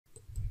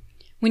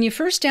When you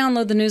first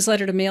download the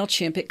newsletter to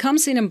Mailchimp, it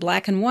comes in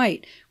black and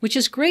white, which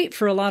is great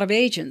for a lot of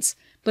agents.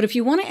 But if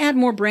you want to add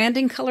more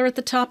branding color at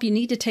the top, you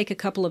need to take a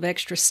couple of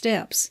extra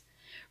steps.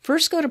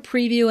 First, go to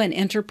Preview and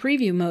enter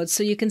Preview mode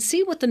so you can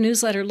see what the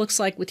newsletter looks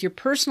like with your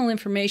personal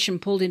information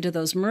pulled into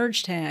those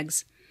merge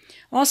tags.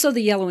 Also,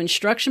 the yellow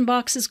instruction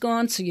box is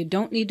gone, so you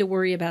don't need to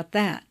worry about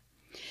that.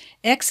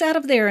 X out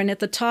of there, and at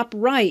the top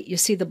right, you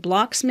see the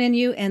Blocks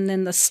menu and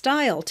then the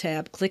Style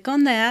tab. Click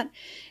on that,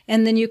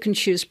 and then you can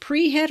choose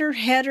Pre-header,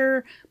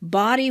 Header,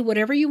 Body,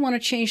 whatever you want to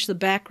change the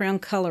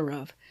background color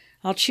of.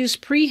 I'll choose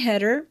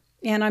Pre-header,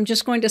 and I'm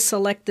just going to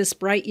select this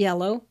bright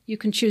yellow. You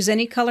can choose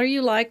any color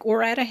you like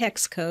or add a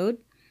hex code.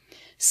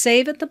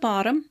 Save at the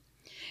bottom.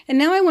 And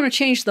now I want to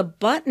change the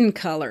button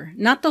color,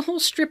 not the whole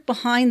strip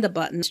behind the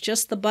buttons,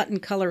 just the button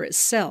color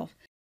itself.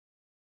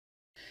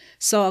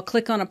 So I'll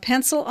click on a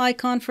pencil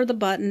icon for the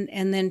button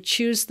and then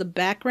choose the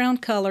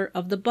background color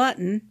of the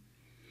button.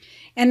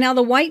 And now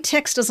the white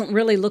text doesn't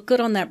really look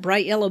good on that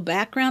bright yellow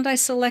background I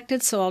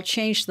selected, so I'll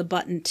change the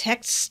button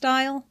text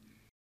style.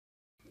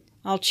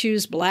 I'll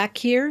choose black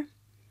here,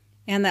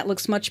 and that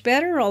looks much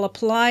better. I'll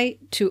apply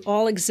to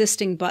all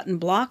existing button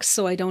blocks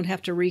so I don't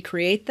have to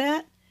recreate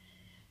that.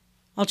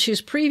 I'll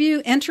choose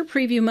Preview, enter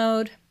Preview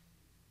mode,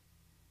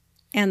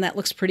 and that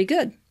looks pretty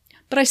good.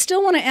 But I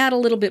still want to add a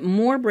little bit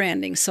more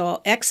branding, so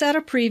I'll X out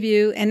of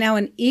Preview, and now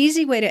an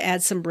easy way to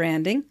add some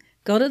branding.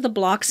 Go to the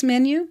Blocks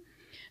menu,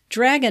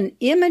 drag an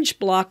image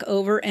block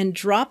over and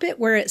drop it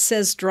where it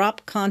says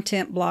Drop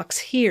Content Blocks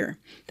Here.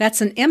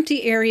 That's an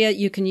empty area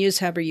you can use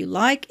however you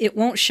like. It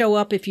won't show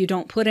up if you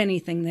don't put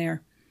anything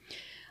there.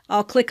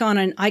 I'll click on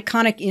an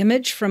iconic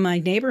image from my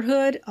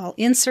neighborhood. I'll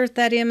insert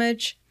that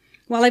image.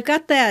 While I've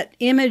got that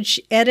image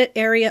edit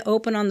area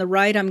open on the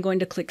right, I'm going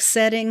to click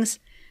Settings.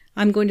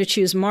 I'm going to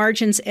choose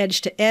Margins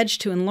Edge to Edge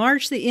to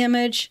enlarge the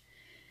image.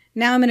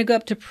 Now I'm going to go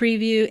up to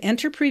Preview,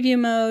 enter Preview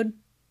mode,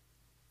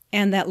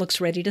 and that looks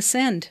ready to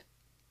send.